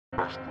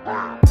Hey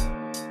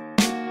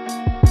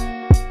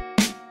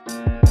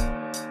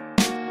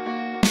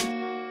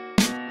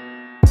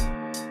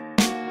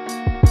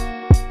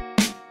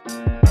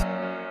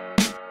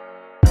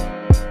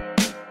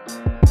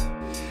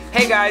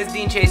guys,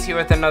 Dean Chase here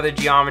with another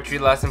geometry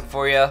lesson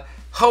for you.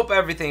 Hope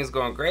everything's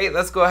going great.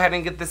 Let's go ahead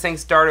and get this thing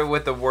started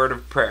with a word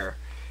of prayer.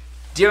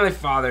 Dearly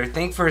Father,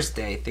 thank you for this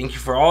day. Thank you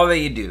for all that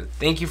you do.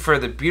 Thank you for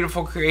the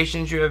beautiful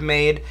creations you have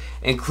made,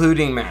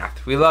 including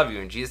math. We love you.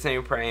 In Jesus'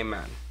 name we pray,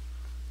 amen.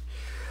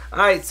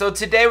 Alright, so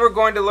today we're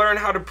going to learn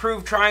how to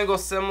prove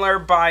triangles similar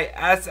by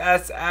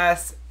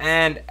SSS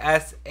and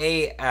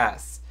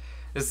SAS.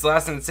 This is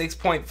lesson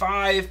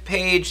 6.5,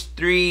 page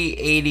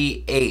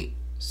 388.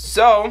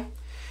 So,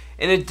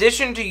 in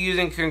addition to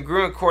using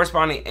congruent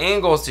corresponding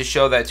angles to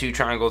show that two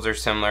triangles are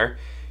similar,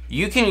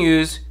 you can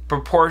use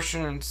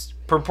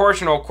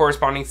proportional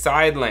corresponding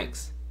side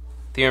lengths.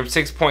 Theorem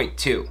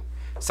 6.2,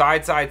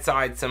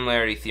 side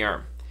similarity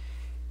theorem.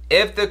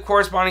 If the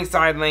corresponding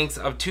side lengths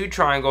of two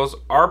triangles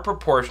are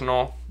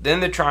proportional, then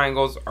the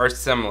triangles are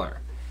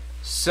similar.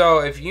 So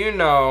if you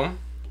know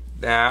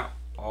that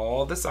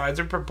all the sides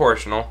are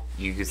proportional,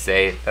 you could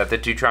say that the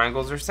two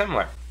triangles are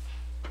similar.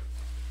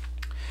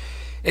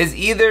 Is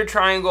either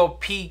triangle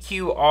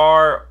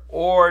PQR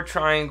or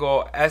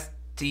triangle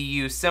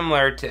STU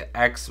similar to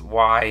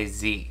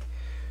XYZ?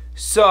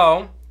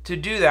 So, to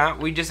do that,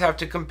 we just have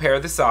to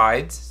compare the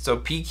sides. So,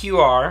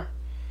 PQR,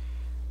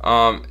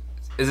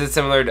 is it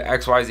similar to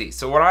XYZ?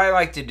 So, what I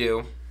like to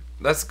do,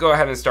 let's go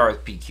ahead and start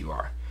with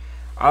PQR.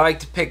 I like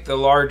to pick the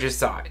largest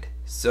side.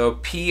 So,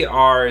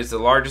 PR is the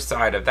largest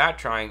side of that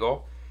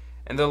triangle,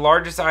 and the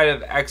largest side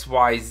of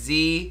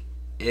XYZ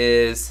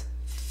is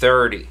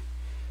 30.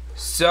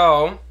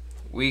 So,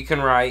 we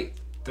can write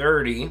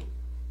 30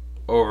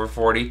 over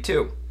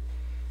 42.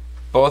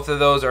 Both of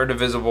those are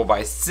divisible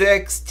by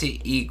 6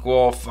 to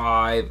equal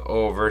 5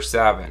 over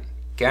 7.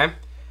 Okay?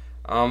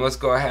 Let's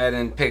go ahead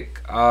and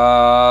pick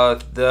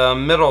the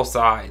middle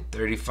side,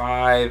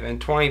 35 and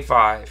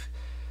 25.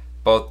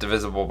 Both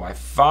divisible by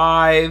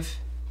 5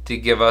 to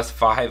give us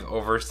 5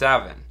 over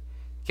 7.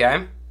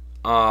 Okay?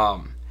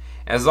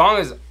 As long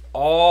as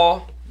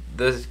all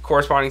the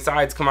corresponding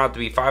sides come out to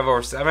be 5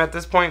 over 7 at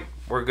this point,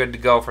 we're good to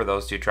go for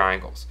those two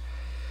triangles.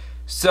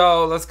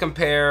 So let's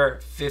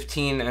compare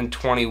 15 and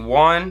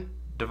 21.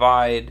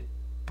 Divide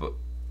both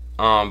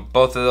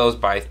of those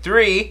by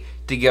 3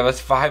 to give us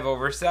 5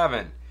 over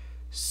 7.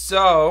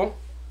 So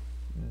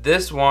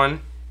this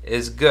one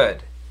is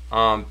good.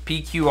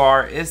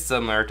 PQR is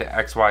similar to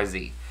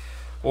XYZ.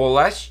 Well,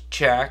 let's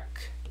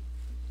check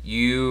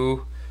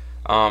STU.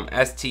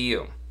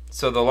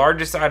 So the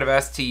largest side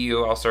of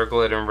STU, I'll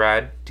circle it in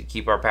red to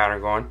keep our pattern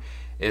going,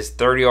 is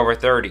 30 over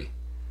 30,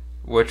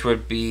 which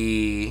would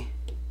be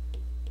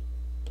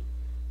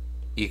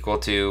equal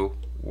to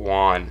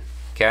 1.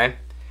 Okay?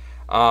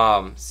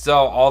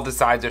 So all the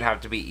sides would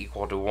have to be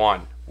equal to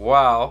 1.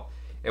 Well,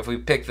 if we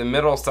pick the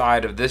middle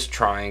side of this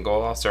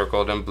triangle, I'll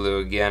circle it in blue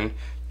again,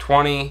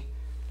 20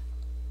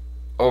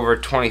 over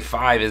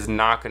 25 is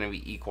not going to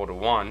be equal to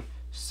 1.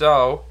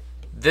 So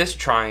this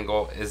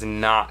triangle is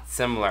not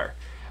similar.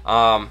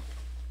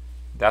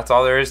 That's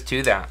all there is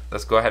to that.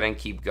 Let's go ahead and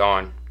keep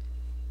going.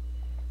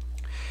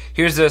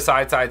 Here's the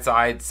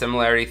side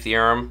similarity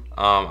theorem.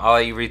 I'll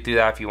let you read through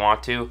that if you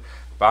want to,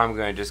 but I'm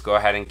going to just go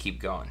ahead and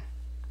keep going.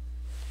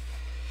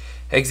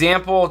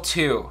 Example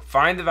 2.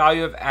 Find the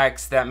value of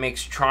x that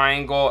makes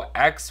triangle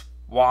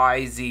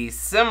XYZ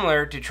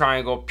similar to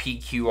triangle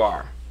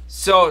PQR.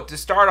 So to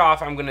start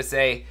off, I'm going to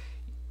say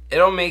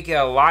it'll make it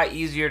a lot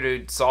easier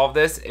to solve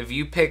this if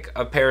you pick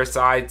a pair of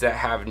sides that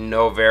have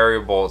no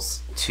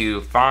variables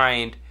to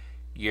find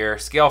your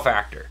scale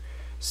factor.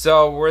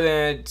 So we're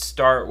going to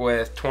start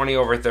with 20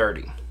 over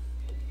 30.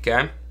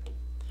 Okay?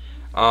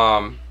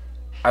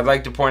 I'd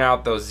like to point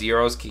out those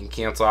zeros can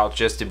cancel out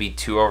just to be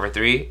 2 over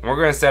 3. And we're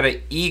going to set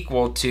it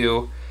equal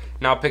to,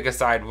 now pick a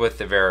side with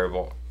the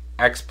variable,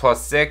 x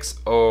plus 6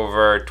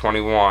 over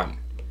 21.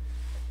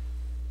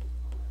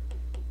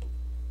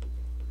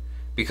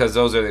 Because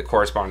those are the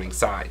corresponding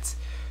sides.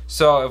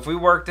 So if we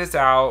work this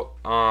out,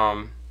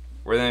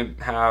 we're going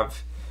to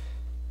have,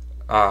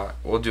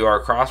 we'll do our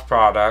cross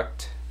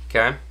product,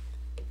 okay?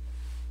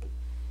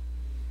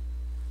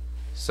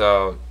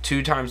 So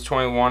 2 times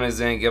 21 is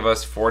going to give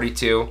us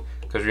 42.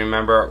 Because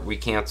remember, we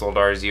canceled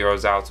our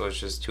zeros out, so it's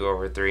just 2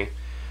 over 3.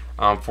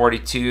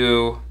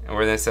 42, and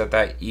we're going to set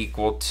that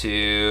equal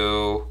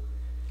to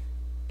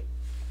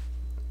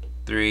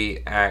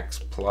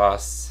 3x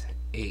plus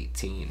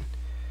 18.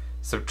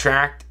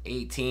 Subtract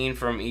 18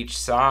 from each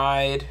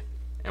side,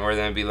 and we're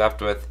going to be left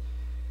with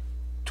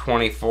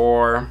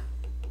 24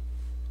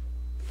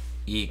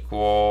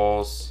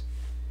 equals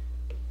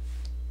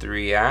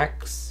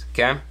 3x,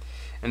 okay?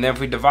 And then if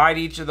we divide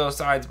each of those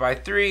sides by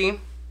 3,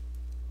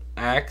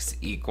 x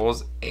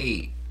equals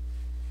 8.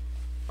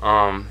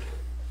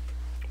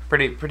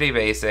 Pretty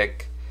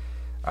basic.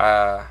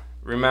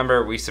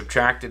 Remember, we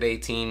subtracted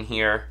 18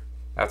 here.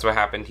 That's what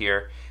happened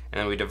here.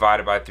 And then we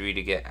divided by 3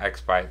 to get x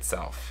by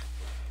itself.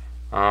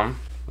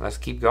 Let's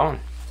keep going.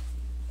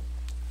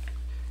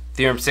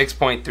 Theorem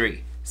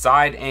 6.3,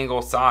 side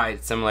angle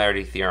side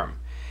similarity theorem.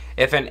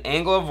 If an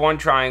angle of one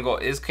triangle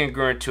is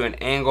congruent to an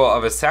angle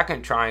of a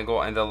second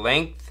triangle and the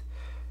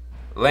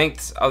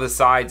lengths of the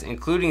sides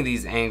including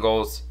these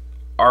angles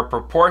are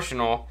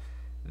proportional,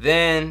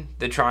 then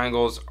the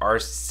triangles are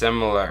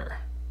similar.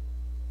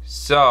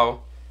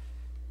 So,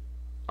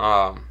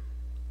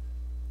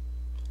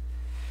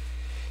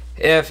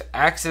 if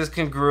x is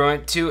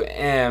congruent to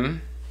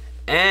m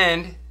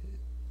and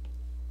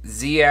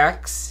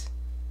zx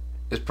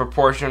is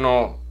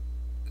proportional,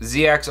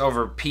 zx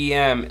over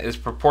pm is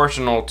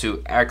proportional to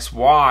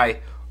xy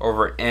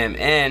over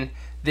mn,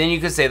 then you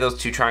could say those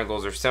two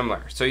triangles are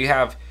similar. So you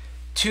have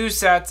two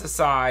sets of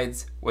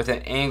sides with an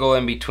angle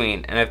in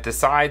between, and if the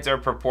sides are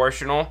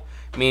proportional,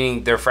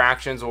 meaning their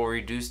fractions will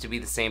reduce to be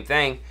the same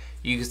thing,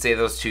 you could say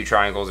those two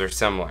triangles are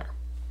similar.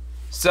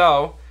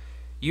 So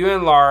you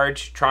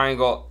enlarge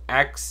triangle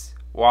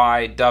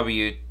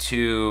XYW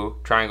to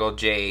triangle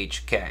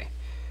JHK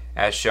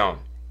as shown.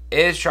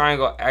 Is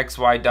triangle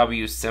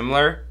XYW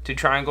similar to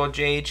triangle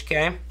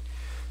JHK?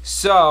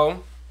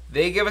 So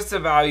they give us the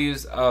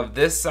values of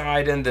this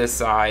side and this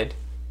side.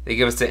 They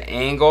give us the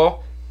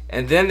angle,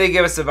 and then they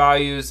give us the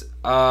values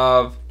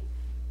of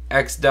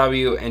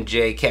XW and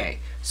JK.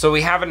 So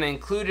we have an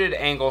included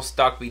angle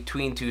stuck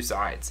between two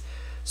sides.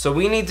 So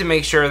we need to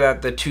make sure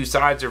that the two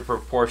sides are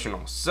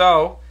proportional.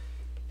 So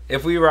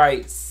if we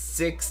write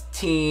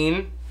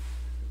 16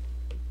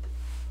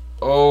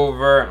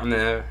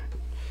 over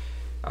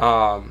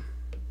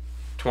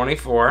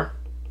 24,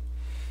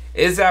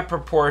 is that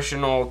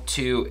proportional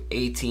to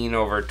 18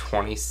 over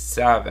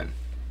 27?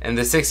 And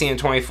the 16 and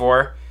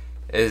 24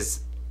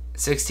 is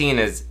 16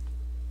 is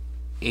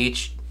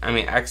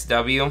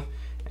XW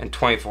and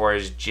 24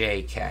 is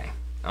JK.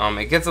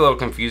 It gets a little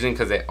confusing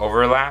because they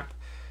overlap,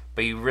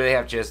 but you really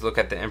have to just look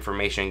at the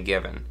information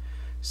given.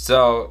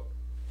 So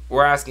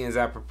we're asking, is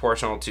that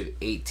proportional to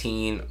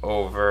 18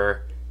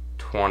 over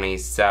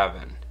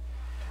 27?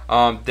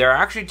 There are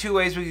actually two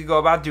ways we could go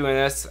about doing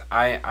this.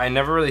 I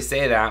never really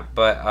say that,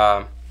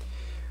 but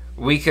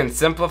we can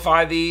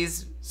simplify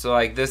these. So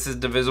like this is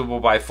divisible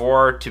by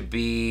 4 to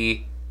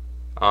be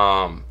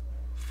 4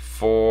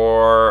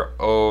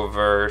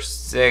 over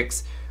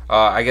 6.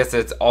 I guess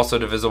it's also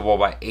divisible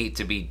by 8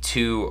 to be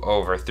 2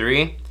 over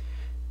 3.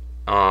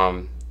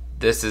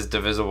 This is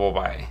divisible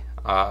by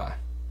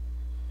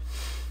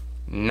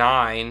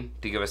 9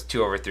 to give us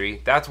 2 over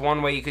 3. That's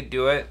one way you could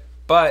do it,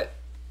 but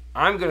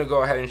I'm going to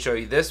go ahead and show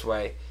you this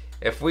way.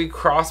 If we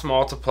cross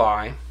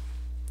multiply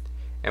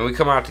and we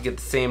come out to get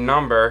the same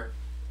number,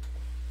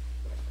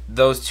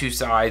 those two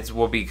sides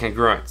will be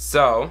congruent.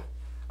 So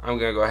I'm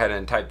going to go ahead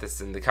and type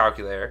this in the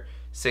calculator.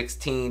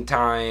 16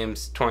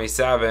 times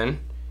 27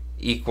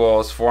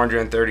 equals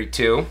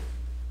 432.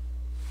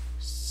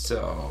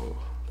 So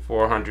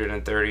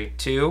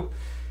 432,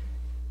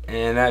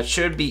 and that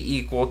should be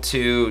equal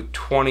to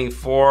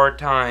 24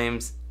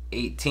 times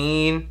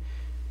 18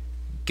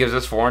 gives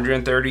us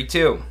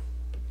 432.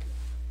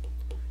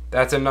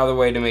 That's another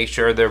way to make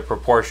sure they're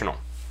proportional.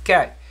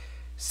 Okay,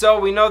 so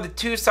we know the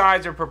two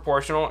sides are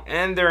proportional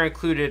and their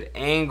included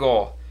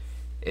angle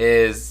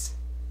is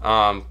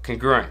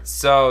congruent.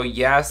 So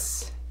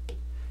yes,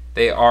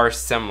 they are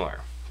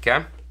similar.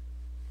 Okay,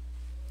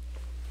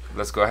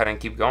 let's go ahead and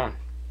keep going.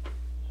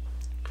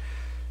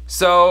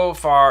 So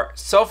far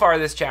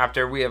this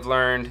chapter we have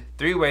learned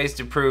 3 ways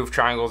to prove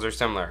triangles are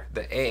similar: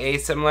 the AA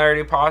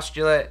similarity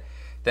postulate,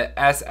 the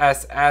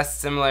SSS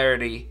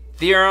similarity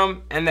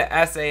theorem, and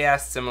the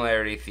SAS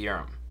similarity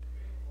theorem.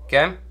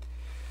 Okay?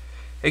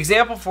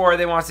 Example 4,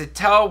 they want to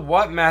tell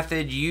what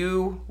method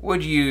you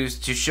would use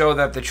to show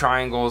that the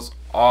triangles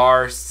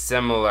are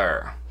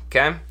similar.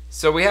 Okay?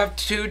 So we have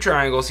two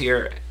triangles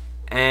here,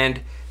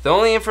 and the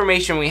only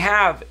information we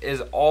have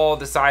is all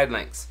the side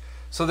lengths.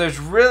 So there's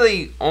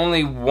really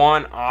only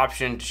one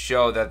option to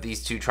show that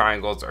these two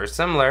triangles are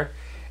similar,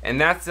 and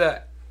that's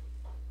the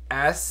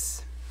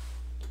SSS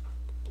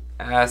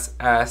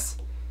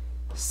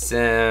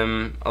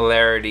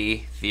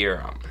similarity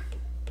theorem.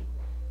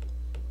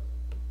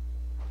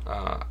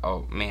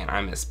 Oh man, I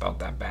misspelled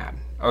that bad.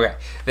 Okay,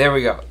 there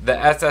we go. The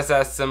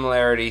SSS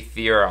similarity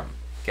theorem.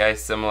 Okay,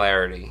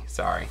 similarity,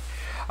 sorry.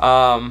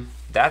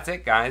 That's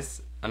it,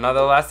 guys.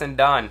 Another lesson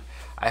done.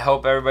 I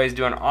hope everybody's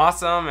doing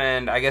awesome,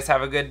 and I guess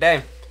have a good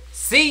day.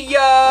 See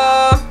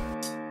ya!